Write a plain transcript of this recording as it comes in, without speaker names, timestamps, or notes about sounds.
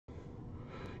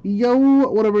Yo,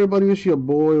 what up, everybody? It's your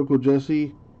boy, Uncle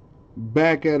Jesse,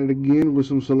 back at it again with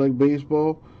some select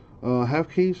baseball.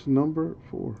 Half case number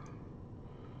 4.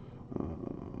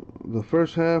 The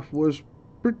first half was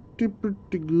pretty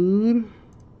good.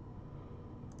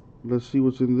 Let's see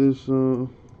what's in this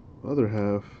other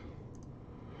half.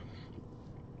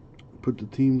 Put the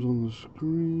teams on the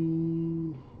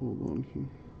screen. Hold on here.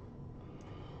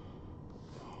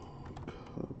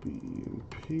 Copy and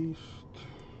paste.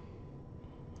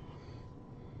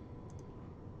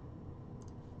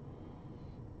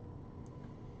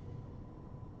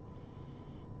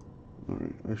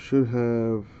 Alright, I should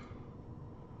have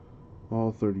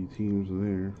all 30 teams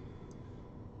there.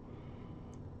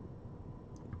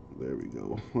 There we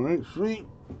go. Alright, sweet.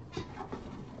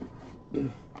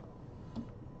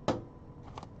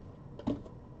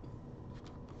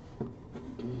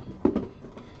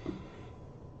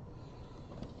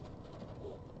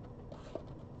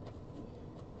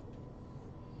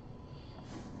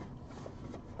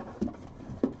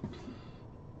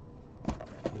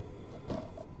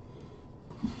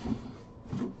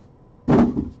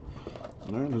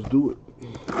 Alright, let's do it.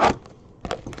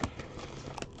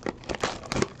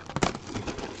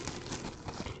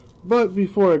 But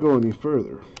before I go any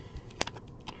further,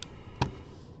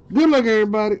 good luck,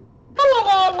 everybody. Good luck,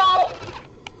 everybody.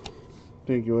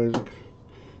 Thank you, Isaac.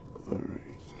 Alright.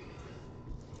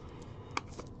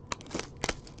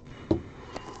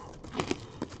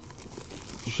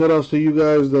 Shout outs to you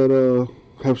guys that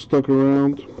have stuck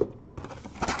around.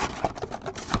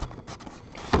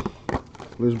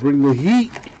 Let's bring the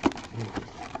heat.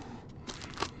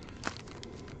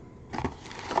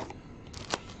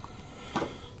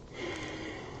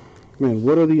 Man,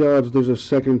 what are the odds there's a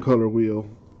second color wheel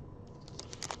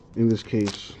in this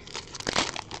case?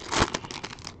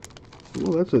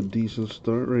 Well, that's a decent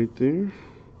start right there.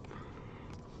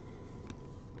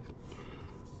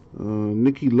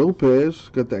 Nicky Lopez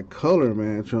got that color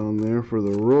match on there for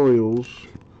the Royals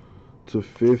to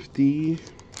 50.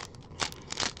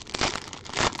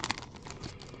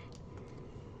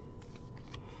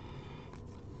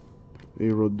 A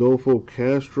Rodolfo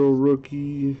Castro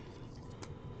rookie.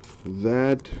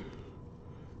 That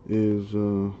is,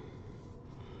 well,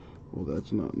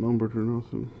 that's not numbered or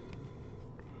nothing.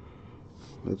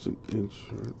 That's an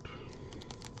insert.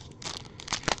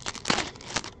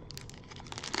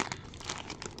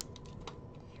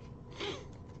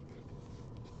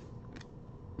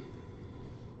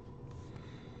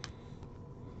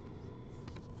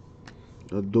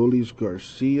 Adolis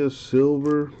Garcia,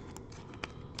 silver.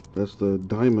 That's the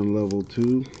diamond level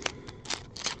 2.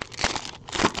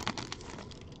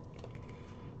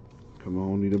 Come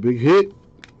on, need a big hit.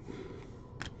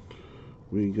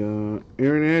 We got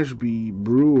Aaron Ashby,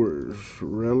 Brewers,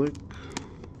 relic.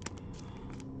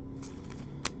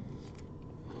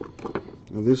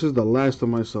 Now this is the last of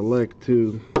my select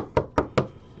too.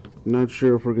 Not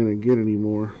sure if we're gonna get any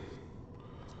more.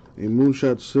 A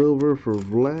Moonshot Silver for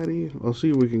Vladdy. I'll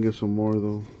see if we can get some more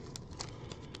though.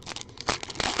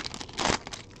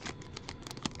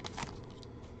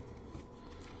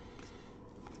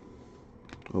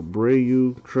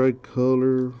 Abreu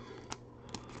tricolor.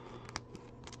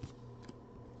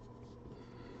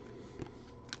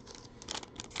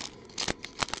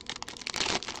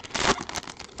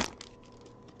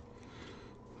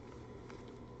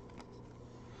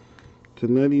 To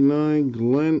 99,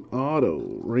 Glenn Auto,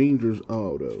 Rangers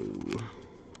Auto.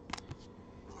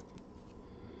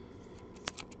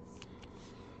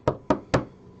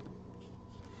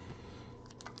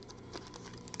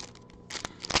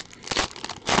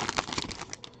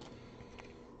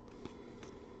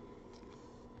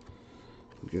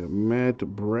 We got Matt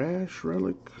Brash,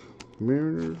 relic,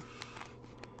 Mariners.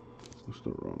 That's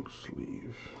the wrong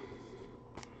sleeve.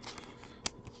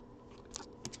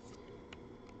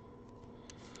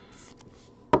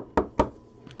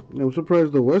 I'm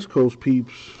surprised the West Coast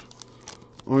peeps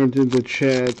aren't in the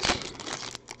chat.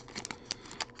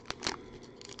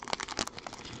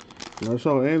 I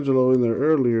saw Angelo in there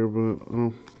earlier, but I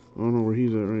don't know where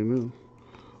he's at right now.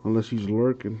 Unless he's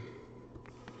lurking.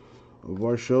 A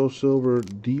Varsho Silver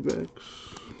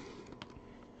D-backs.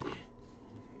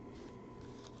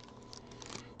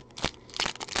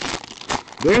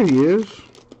 There he is.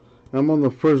 I'm on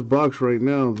the first box right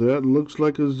now. That looks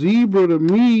like a zebra to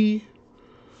me.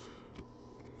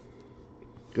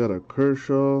 Got a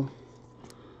Kershaw,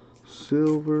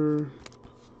 silver,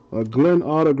 a Glenn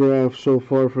autograph so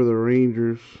far for the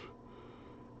Rangers,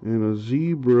 and a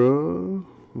zebra.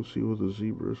 Let's see what the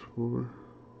zebra is for.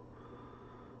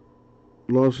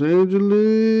 Los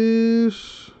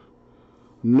Angeles,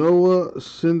 Noah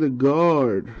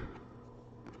Syndergaard.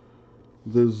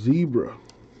 The Zebra.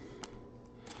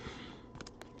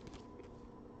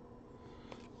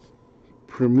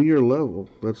 Premier level.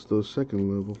 That's the second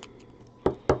level.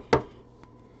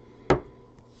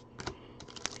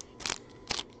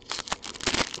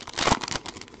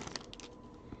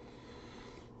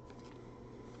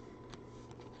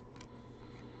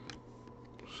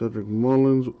 Cedric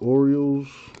Mullins, Orioles.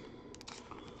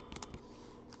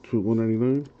 To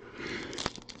 199.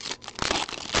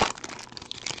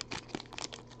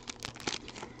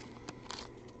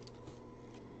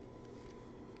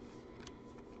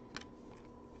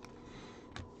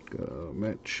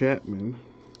 Matt Chapman,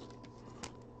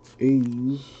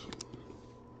 A's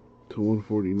to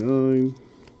 149.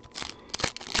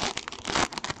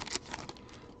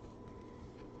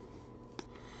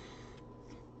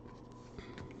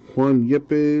 Juan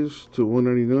Yepes to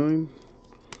 199.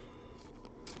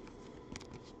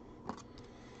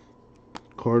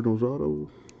 Cardinals auto.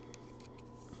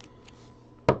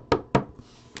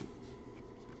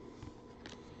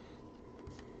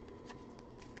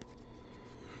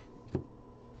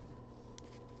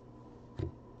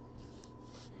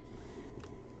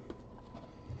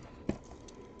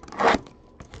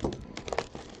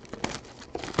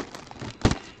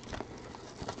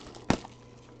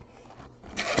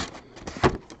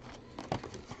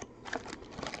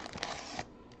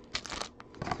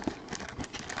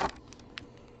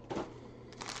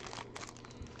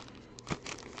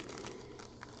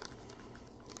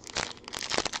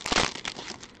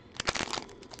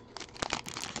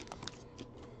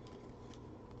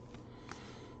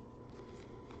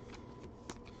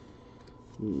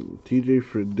 TJ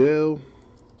Friedel,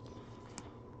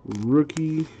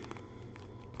 rookie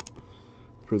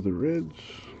for the Reds.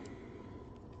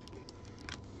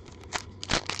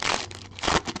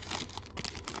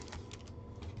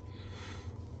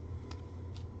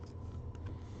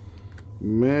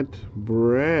 Matt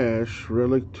Brash,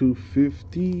 relic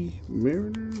 250,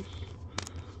 Mariners.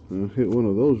 I hit one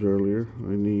of those earlier.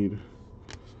 I need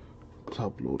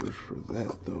top loaders for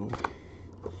that though.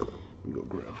 Let me go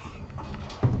grab some.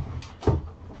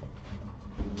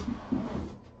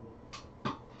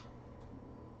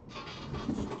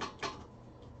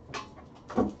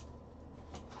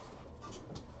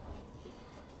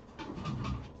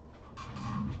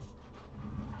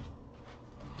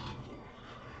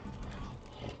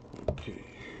 Okay.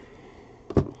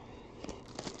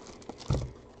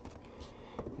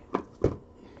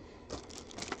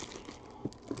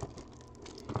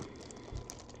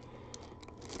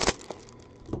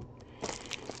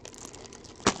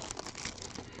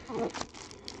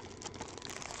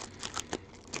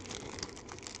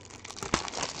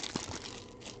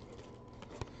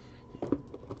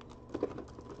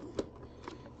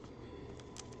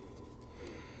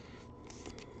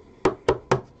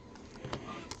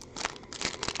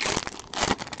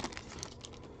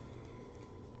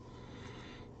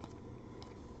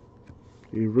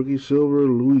 A rookie silver,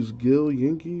 Luis Gil,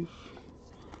 Yankees.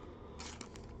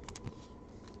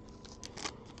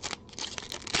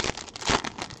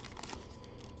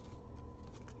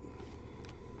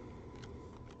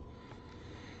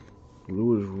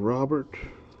 Lewis Robert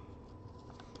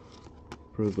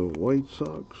for the White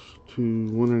Sox to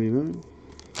 199.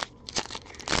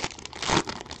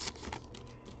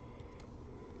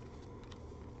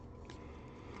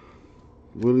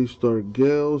 Willie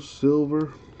Stargell,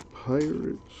 silver,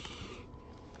 Pirates.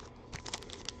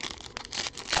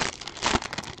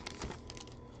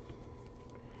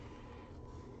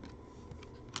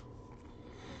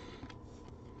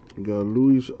 We got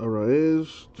Luis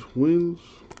Arraez, Twins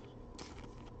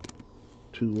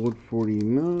to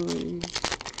 149.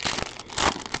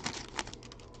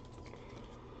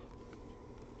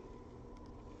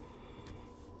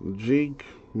 Jake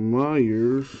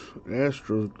Myers,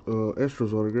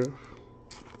 Astros autograph.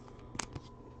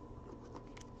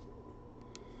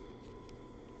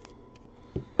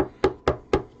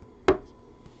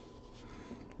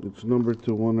 It's numbered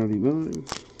to 199.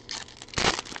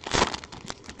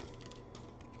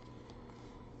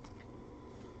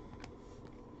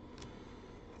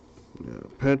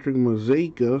 Patrick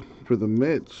Mazeika for the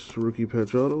Mets, rookie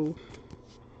patch auto.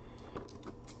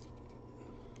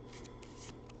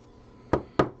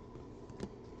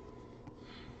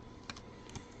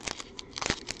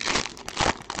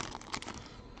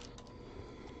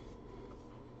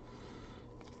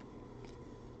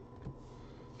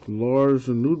 Lars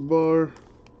Nootbaar,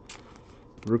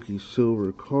 rookie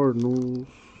silver, Cardinals.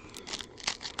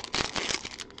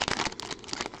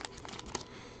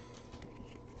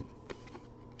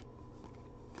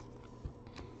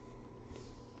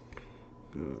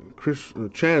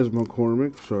 Chaz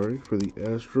McCormick, sorry, for the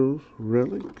Astros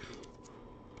relic.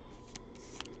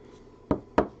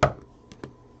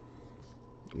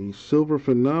 A silver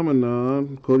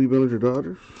phenomenon, Cody Bellinger,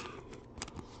 Dodgers.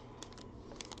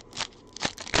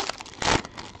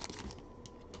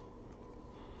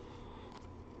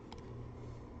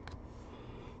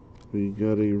 We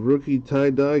got a rookie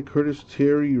tie-dye, Curtis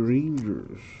Terry,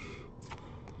 Rangers.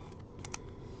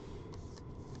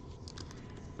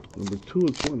 Number 2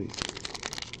 of 20.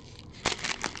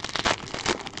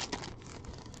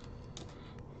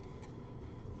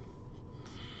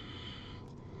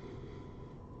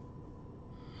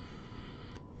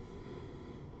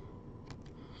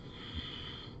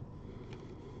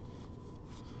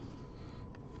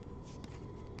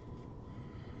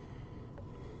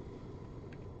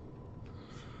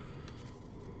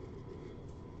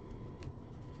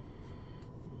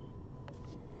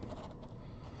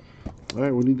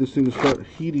 Alright, we need this thing to start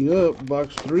heating up.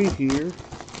 Box 3 here.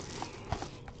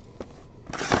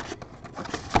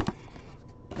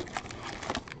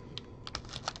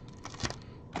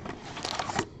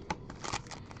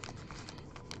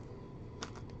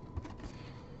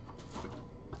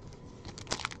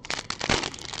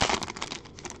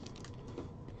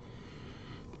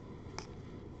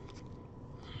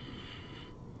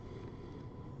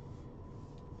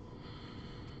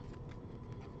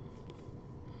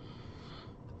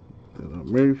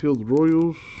 Merrifield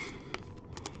Royals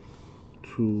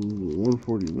to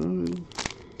 149.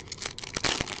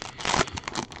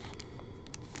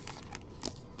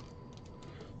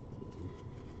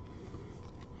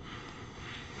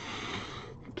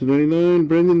 To 99,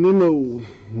 Brandon Nimmo,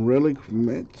 relic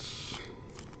Mets.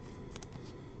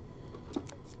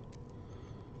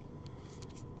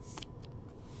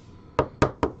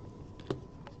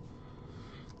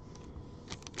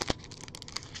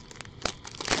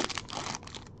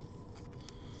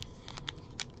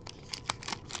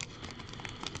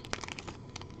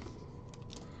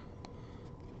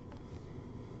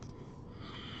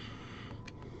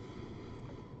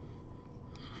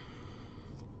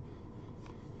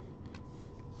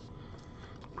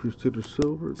 Chris Taylor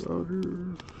Silver,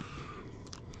 Dodgers.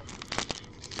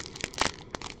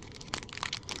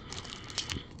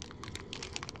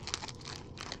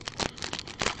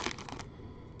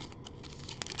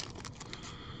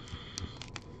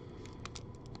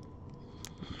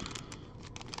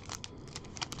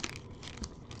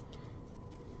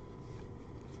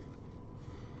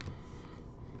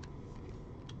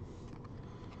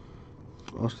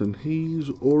 Austin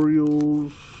Hayes,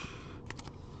 Orioles.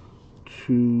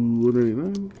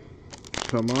 189.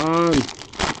 Come on.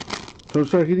 Time to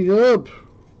start heating up.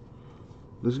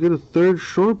 Let's get a third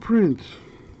short print.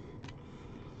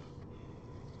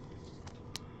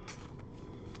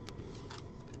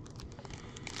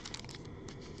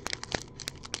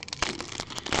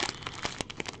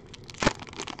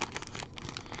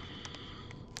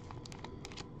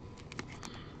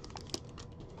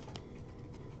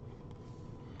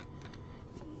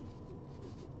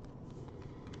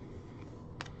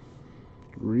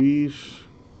 Reese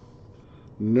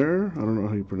Ner, I don't know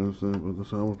how you pronounce that, but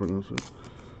that's how I'm gonna pronounce it.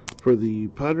 For the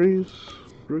Padres,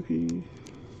 rookie.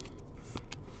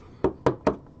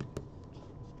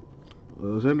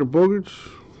 Xander Bogaerts,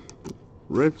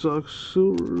 Red Sox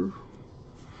silver.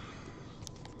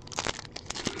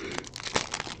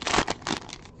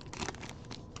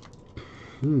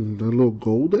 That little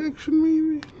gold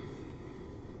action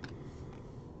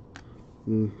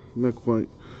maybe? Not quite.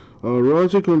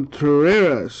 Roger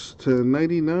Contreras to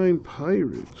 99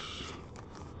 Pirates.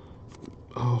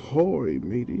 Ahoy,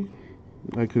 matey.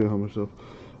 I couldn't help myself.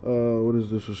 What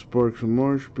is this? A Sparks and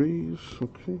Marsh base.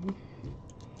 Okay.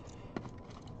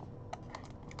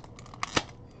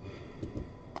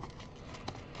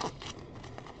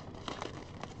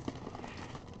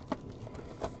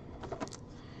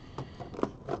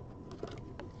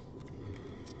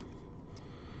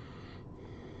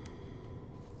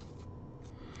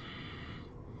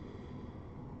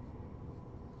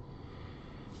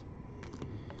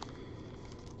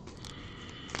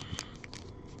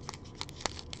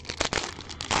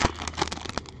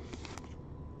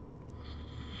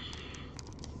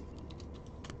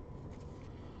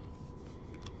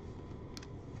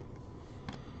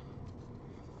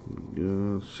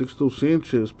 Sixto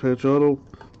Sanchez, patch auto,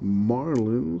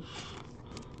 Marlins.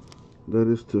 That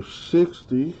is to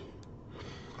 60. It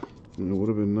would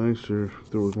have been nicer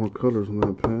if there was more colors on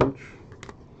that patch.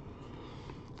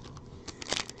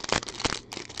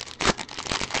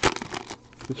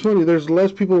 It's funny, there's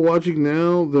less people watching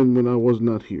now than when I was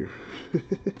not here.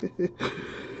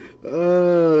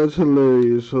 That's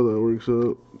hilarious how that works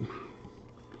out.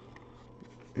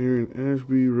 Aaron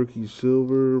Ashby, rookie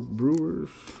silver, Brewers.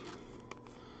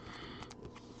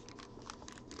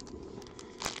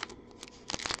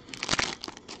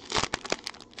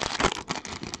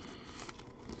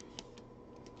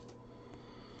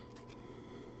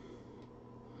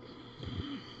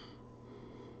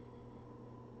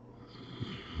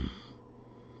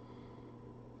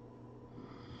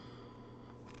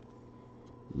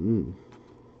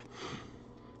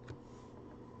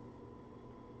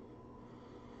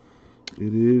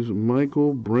 It is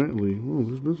Michael Brantley. Oh,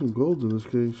 there's been some golds in this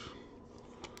case.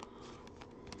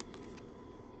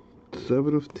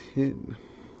 7 of 10.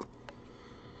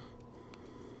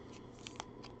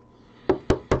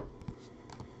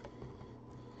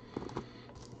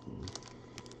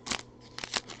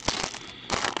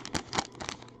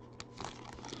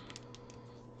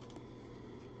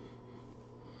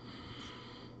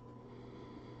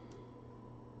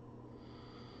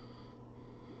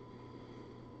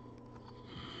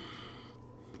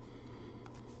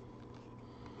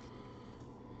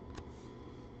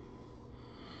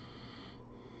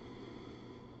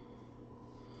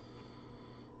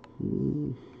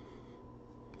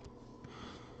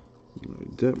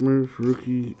 Detmers,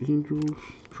 rookie Angels,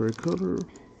 tricolor.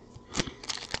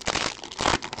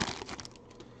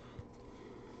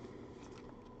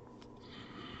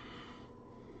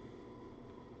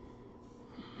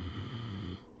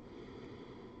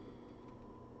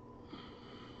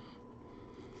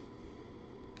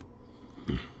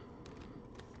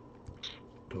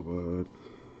 Come on.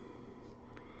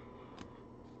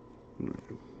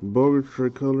 Bogus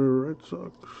tricolor Red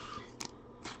Sox.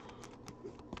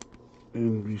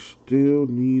 And we still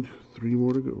need 3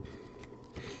 more to go.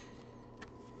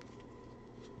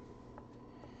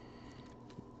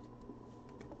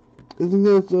 Isn't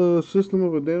that a System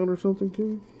of a Down or something,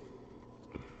 King?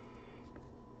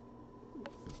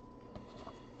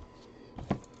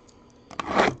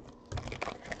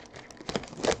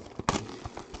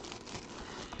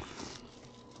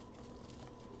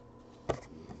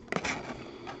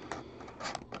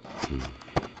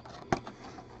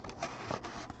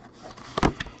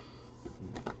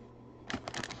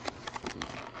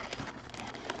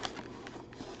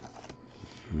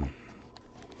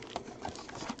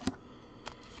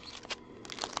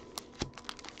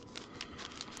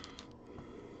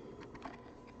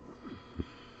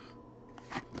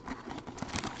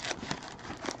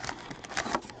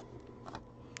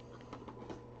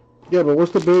 Yeah, but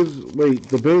what's the band's... Wait,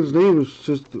 the band's name is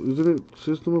System... Isn't it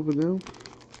System of a Down?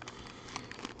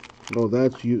 Oh,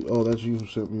 that's you. Oh, that's you who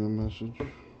sent me a message.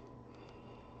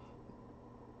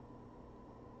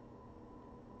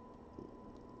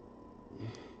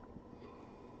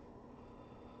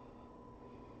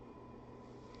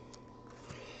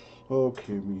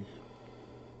 Okay, me.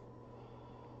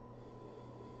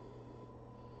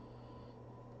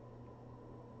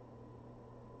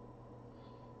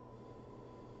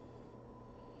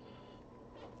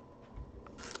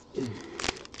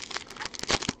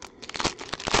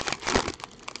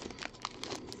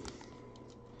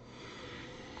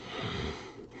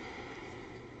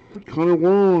 Connor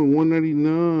Wong,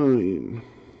 199.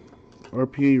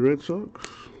 RPA Red Sox.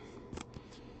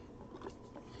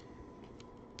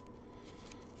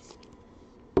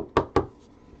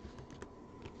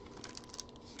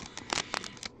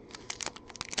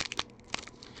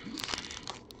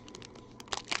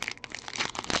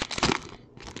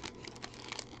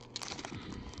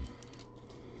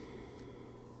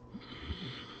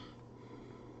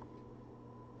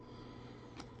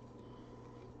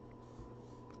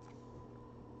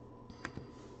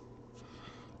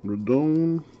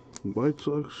 Rodon, White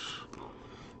Sox,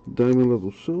 Diamond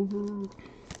Level Silver.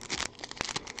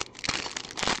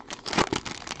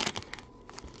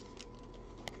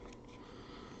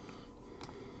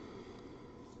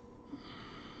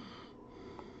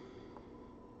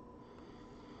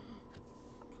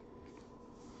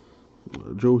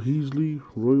 Joe Heasley,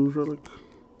 Royals Relic.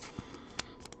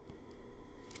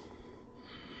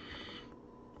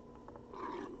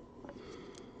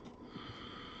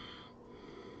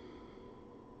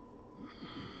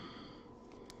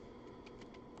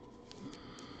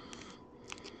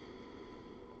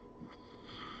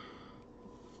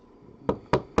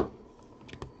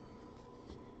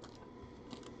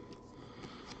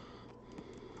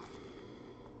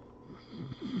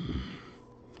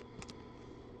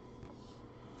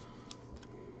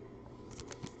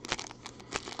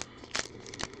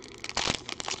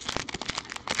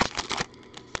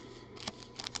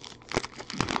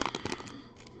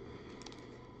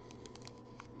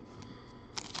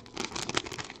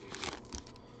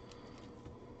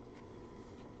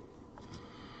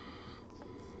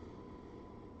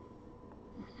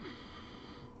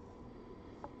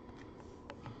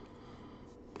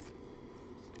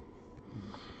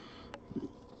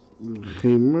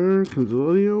 Hamer,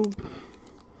 Canzalio.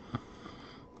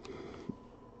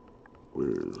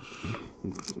 Where's...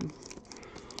 Okay.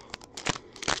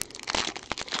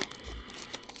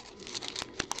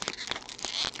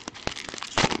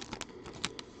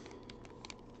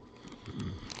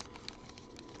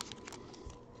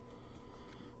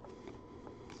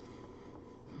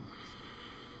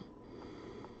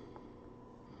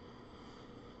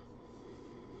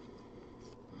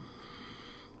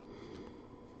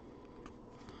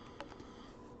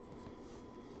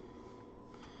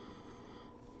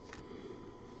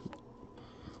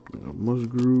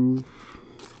 Musgrove.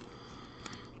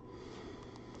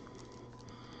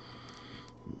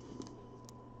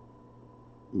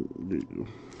 There you go.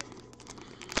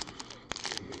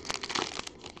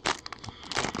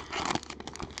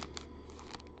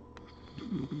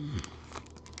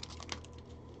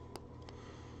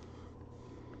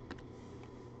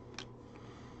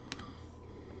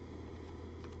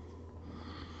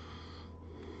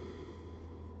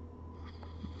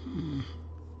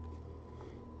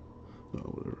 Oh,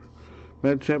 whatever.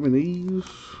 Matt Chapman Ease.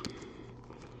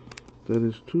 That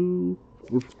is 2.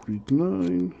 Wolf Creek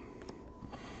 9.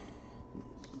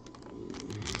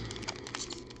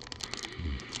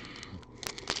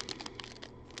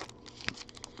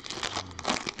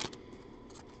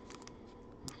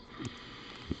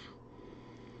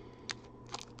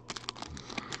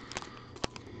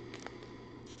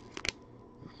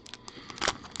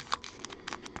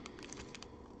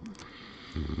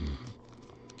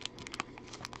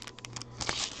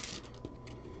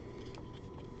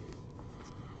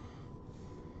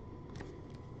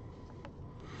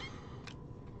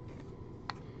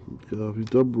 Gavi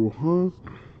Double, huh?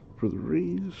 For the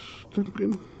Rays.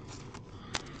 Duncan.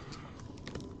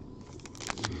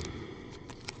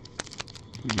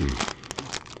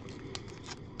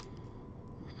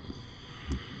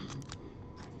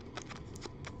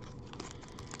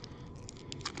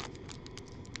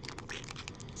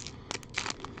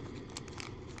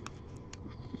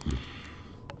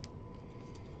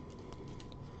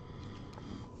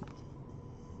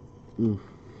 Mm.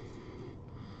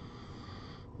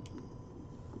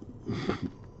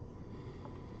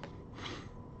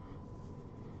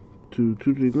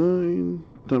 239.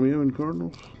 Tommy Evan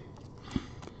Cardinals.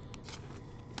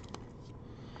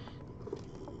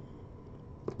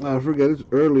 I forget, it's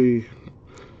early.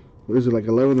 What is it, like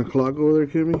 11 o'clock over there,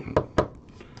 Kimmy?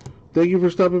 Thank you for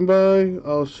stopping by.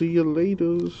 I'll see you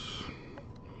later.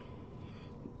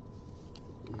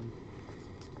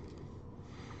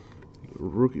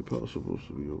 Rookie pile supposed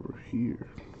to be over here.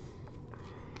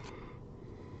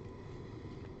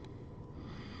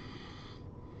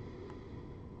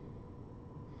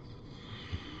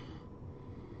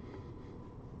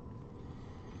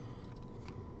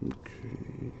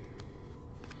 Okay.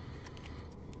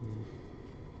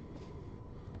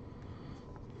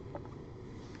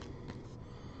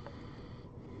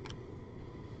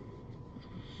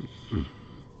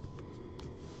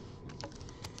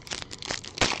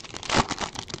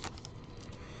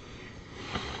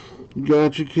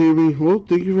 Gotcha, Kimmy. Well,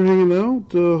 thank you for hanging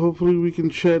out. Hopefully we can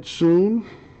chat soon.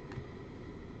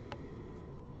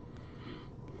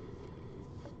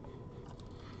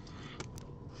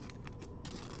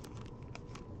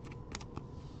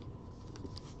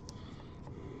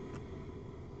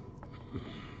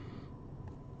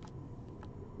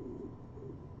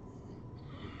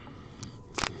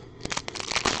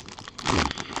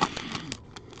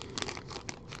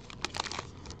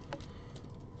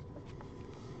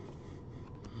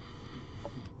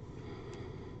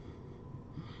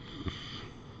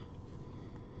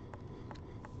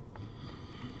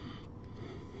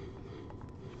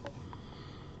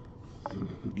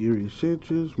 Gary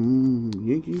Sanchez,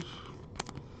 Yankees.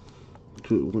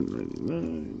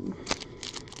 2/199.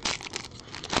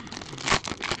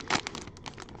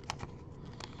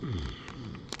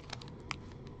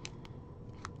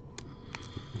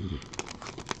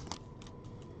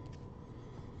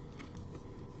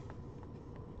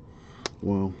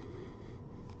 Wow.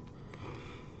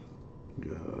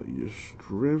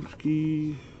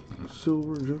 Yastrzemski,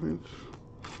 Silver Giants.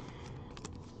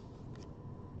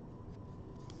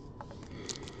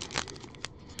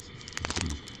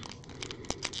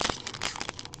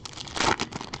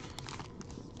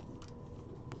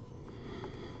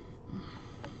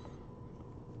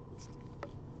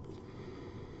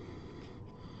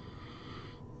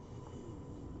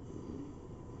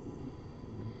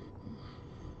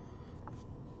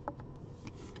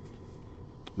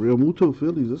 Real Muto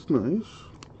Phillies, that's nice.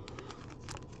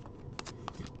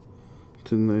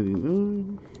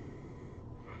 1099.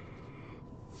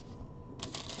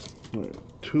 All right,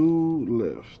 2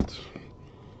 left.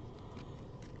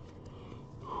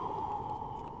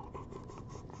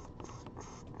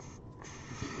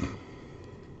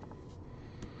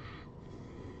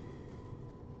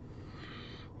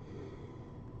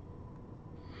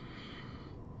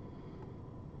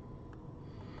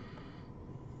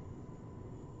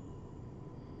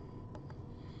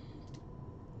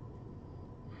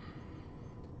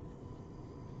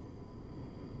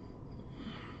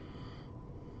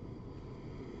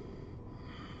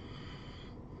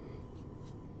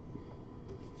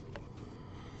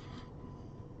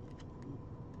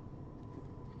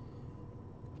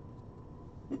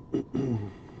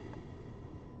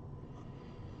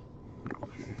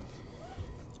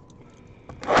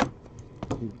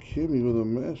 Hit me with a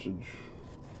message.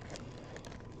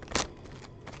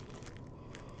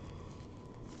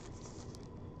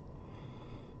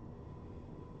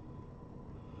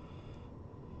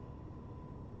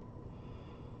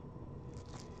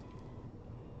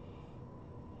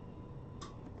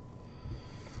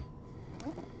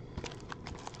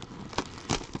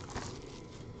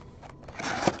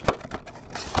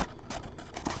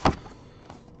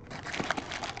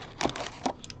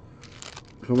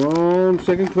 Come on,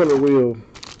 second color wheel.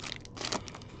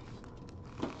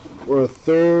 Or a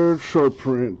third short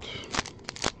print.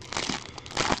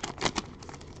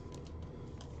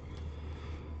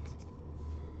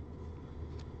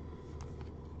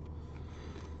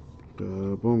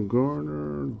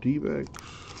 Bumgarner, D-backs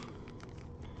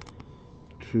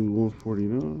to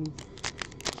 149.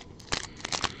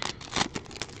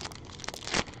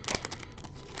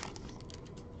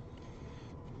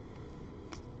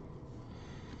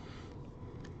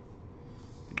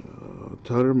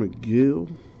 Tyler McGill.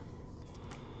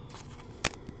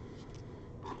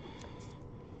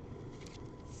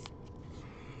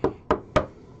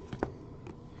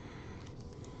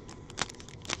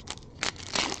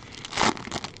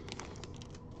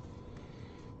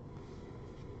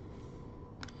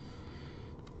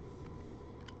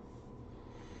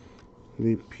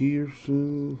 Nate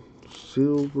Pearson,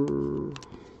 silver.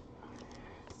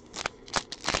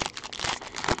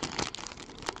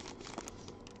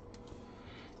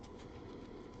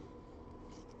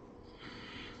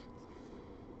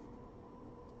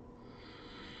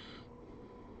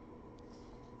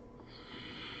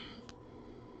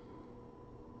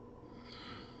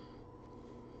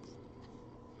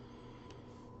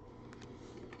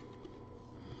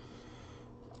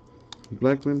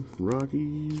 Blackman,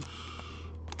 Rockies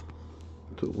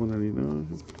to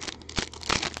 199.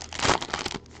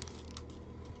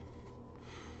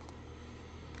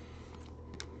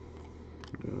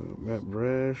 Matt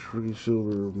Brash, rookie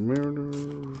silver,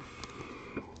 Mariners.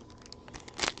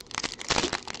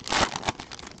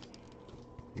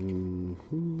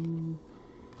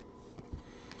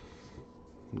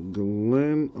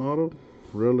 Glenn Otto,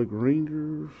 relic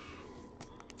Rangers.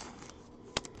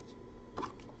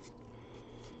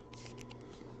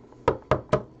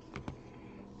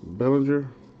 Bellinger,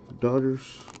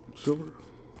 Dodgers, silver.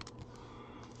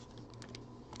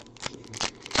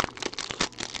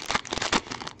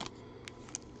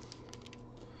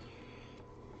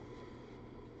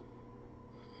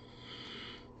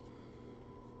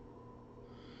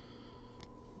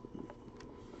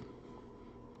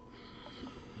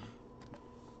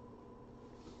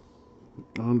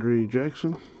 Andre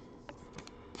Jackson,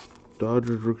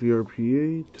 Dodgers rookie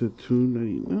RPA to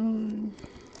 299.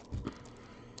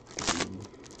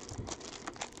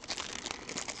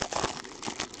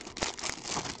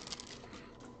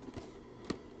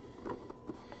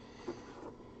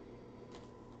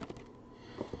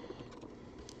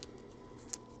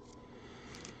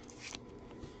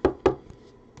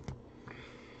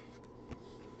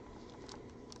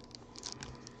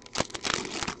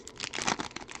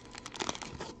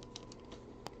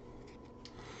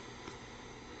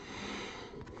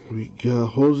 We got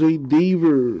Jose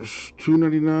Devers,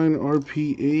 299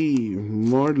 RPA,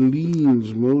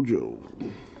 Marlins Mojo.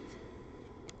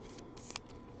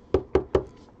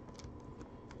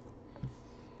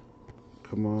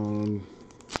 Come on.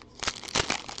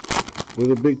 Where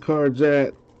the big cards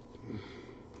at?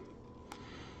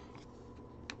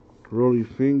 Rolly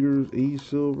Fingers, E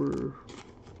silver.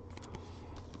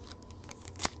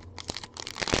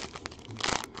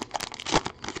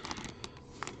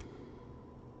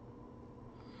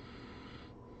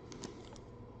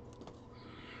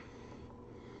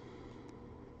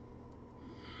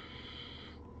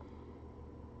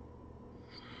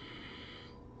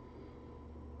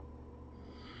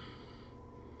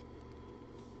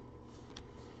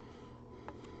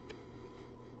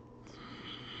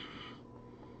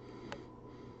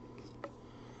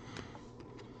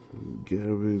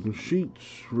 Gavin Sheets,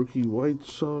 rookie White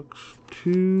Sox,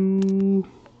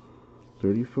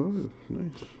 235.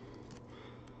 Nice.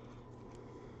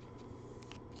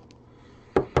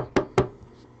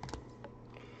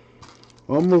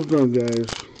 Almost done, guys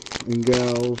and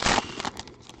gals.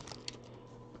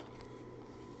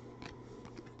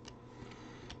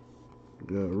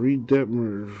 Got Reed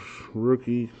Detmers,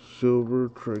 rookie silver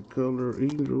tricolor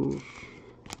Angels.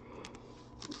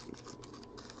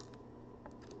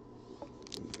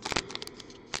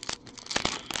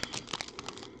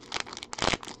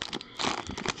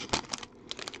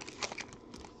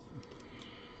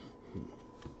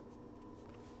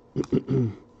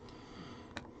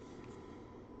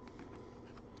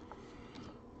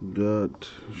 Got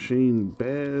Shane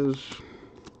Baz.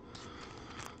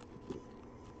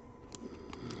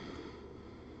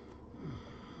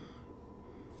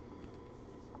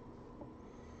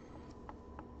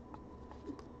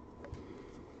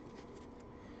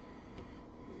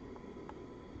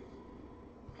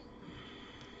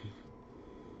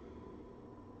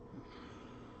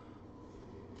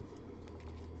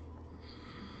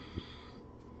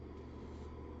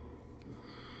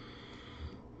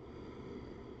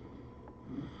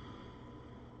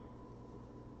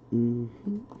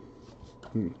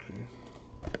 Okay.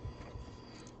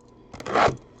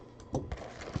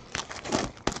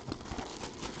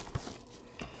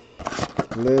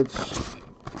 Let's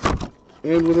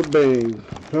end with a bang.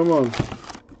 Come on.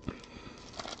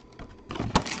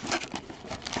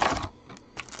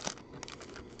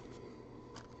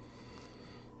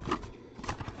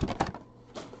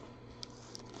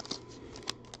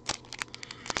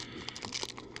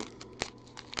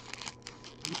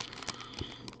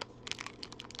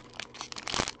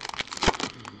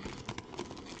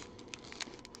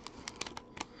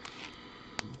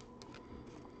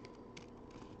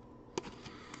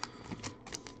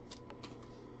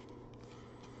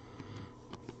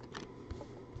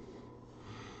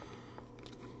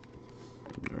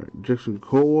 Jackson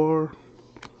Kowar,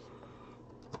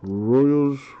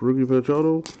 Royals rookie patch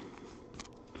auto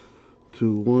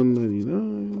to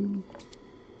 199.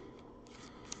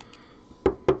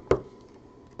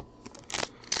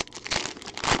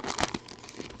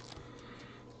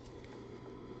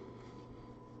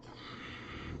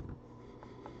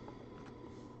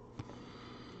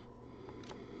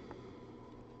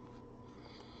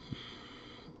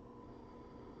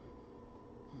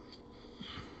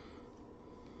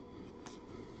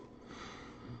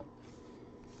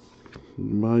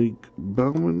 Mike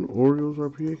Bauman, Orioles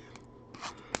RPA.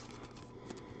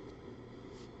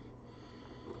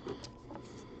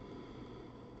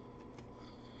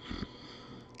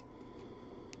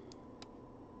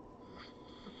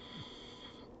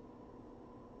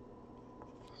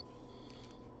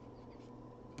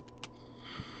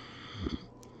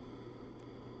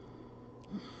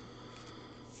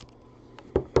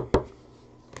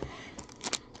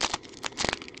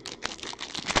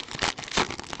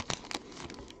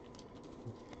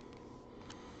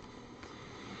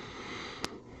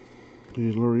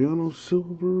 Here's Laureano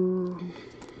Silver.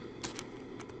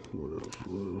 What else?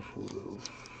 What else? What else?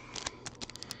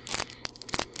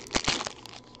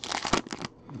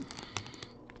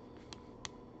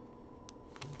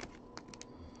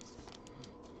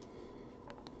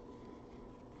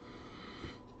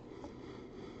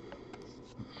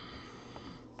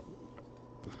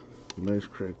 Nice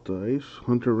cracked ice.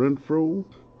 Hunter Renfroe,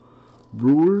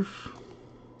 Brewers.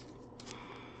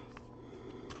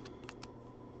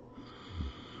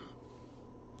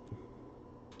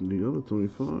 The other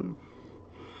 25.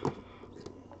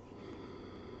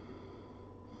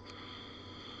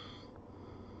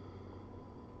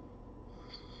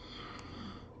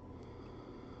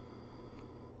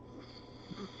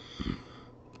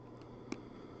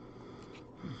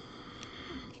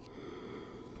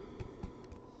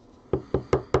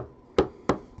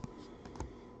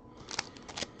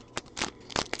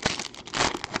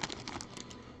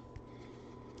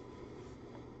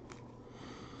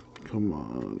 Come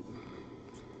on.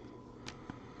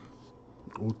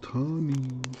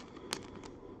 Otani.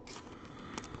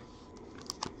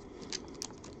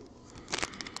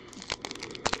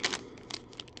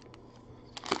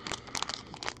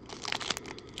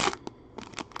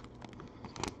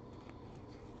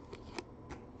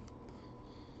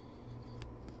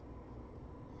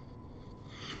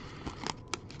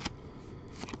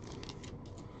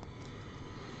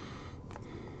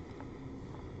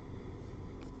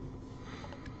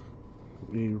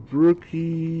 A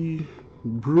rookie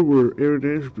Brewer,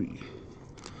 Aaron Ashby.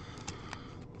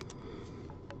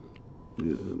 Yeah,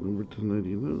 number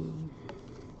 299.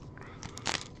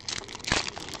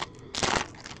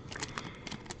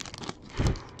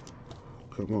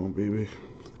 Come on, baby.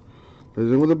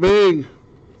 Let's in with a bang.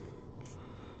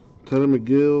 Tyler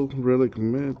McGill, Relic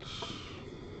Mets.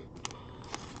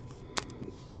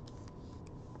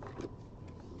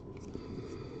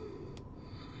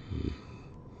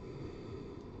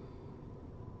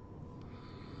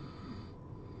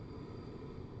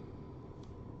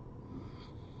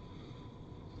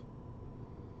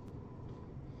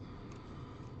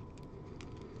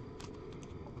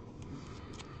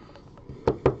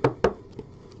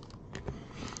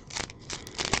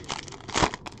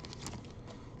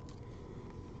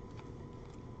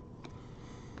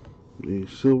 A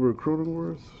silver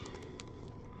Cronenworth.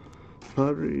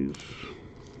 Padres.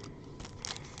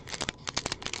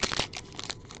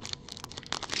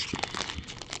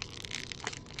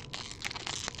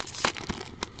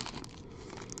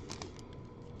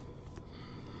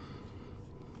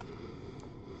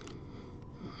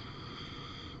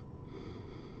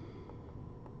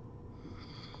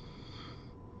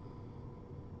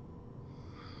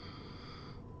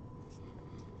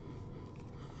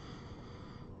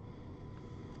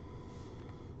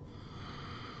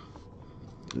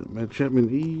 Matt Chapman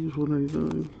Eves,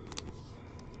 199.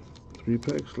 3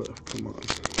 packs left. Come on.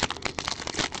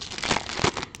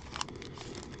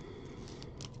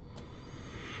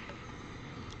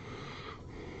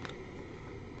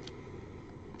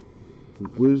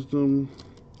 Wisdom.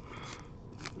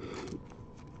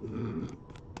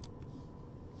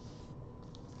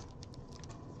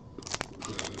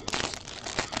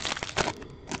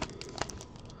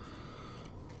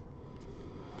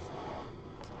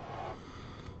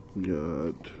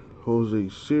 Got Jose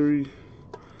Siri,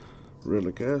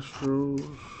 Relic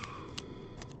Astros.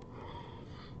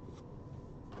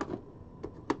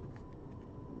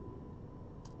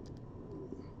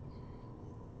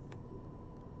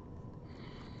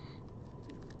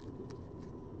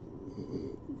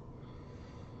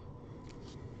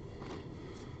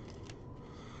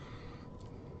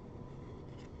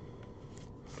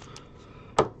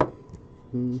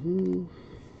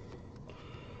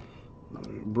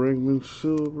 Bregman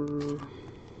Silver.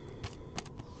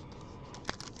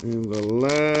 And the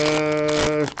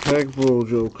last pack,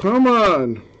 Bojo. Come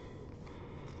on!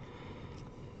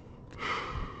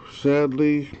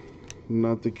 Sadly,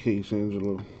 not the case,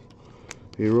 Angelo.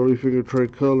 A Rolly Finger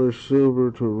Tricolor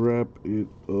Silver to wrap it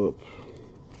up.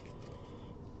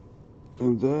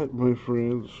 And that, my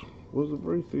friends, was a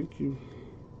break. Thank you.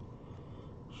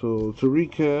 So, to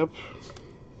recap,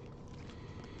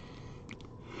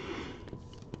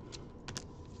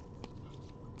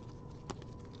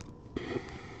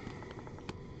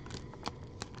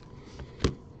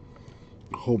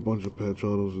 a whole bunch of patch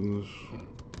autos in this.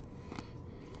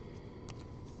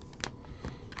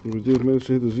 We did manage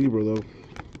to hit the zebra, though.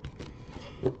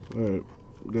 Alright.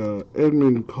 Got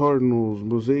Edmund Cardinals,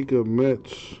 Mosaica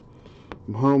Mets,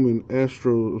 Muhammad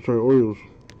Orioles,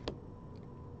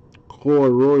 Kawhi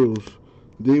Royals,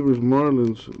 Davis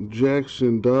Marlins,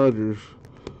 Jackson Dodgers,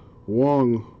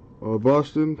 Wong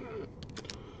Boston,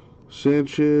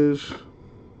 Sanchez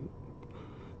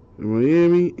in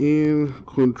Miami, and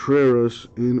Contreras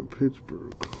in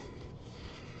Pittsburgh.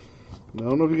 Now, I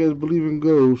don't know if you guys believe in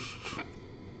ghosts,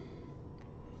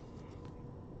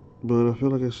 but I feel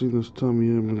like I've seen this Tommy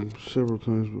Edman several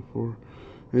times before.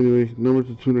 Anyway, number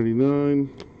to 299.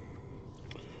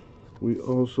 We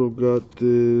also got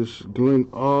this Glenn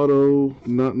Otto,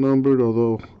 not numbered,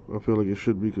 although I feel like it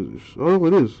should be because it's... Oh,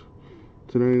 it is.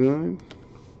 299.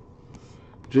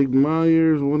 Jake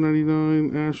Myers,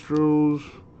 199. Astros.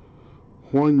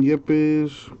 Juan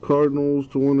Yepes, Cardinals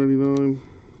to 199.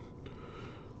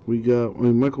 We got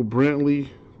Michael Brantley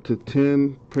to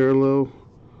 10, parallel.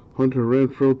 Hunter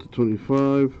Renfroe to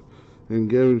 25. And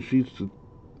Gavin Sheets to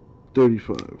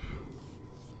 35.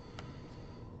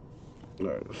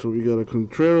 Alright, so we got a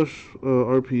Contreras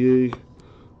RPA,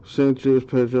 Sanchez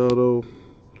patch auto,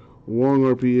 Wong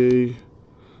RPA,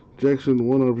 Jackson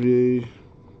 1 RPA,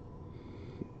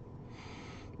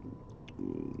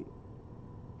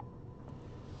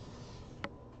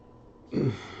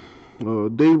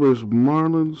 Davis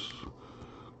Marlins,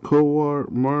 Kowar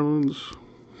Marlins,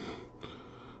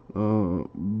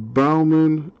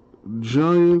 Bauman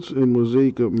Giants, and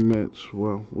Mosaica Mets.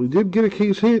 Wow, we did get a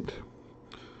case hit.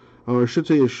 I should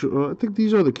say, I think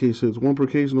these are the case hits. 1 per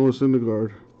case, Noah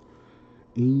Syndergaard.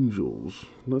 Angels.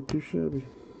 Not too shabby.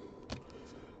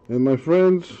 And my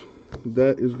friends,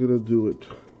 that is going to do it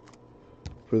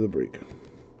for the break.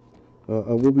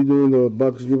 I will be doing the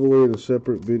box giveaway in a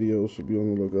separate video, so be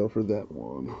on the lookout for that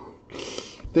one.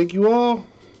 Thank you all.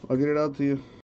 I'll get it out to you.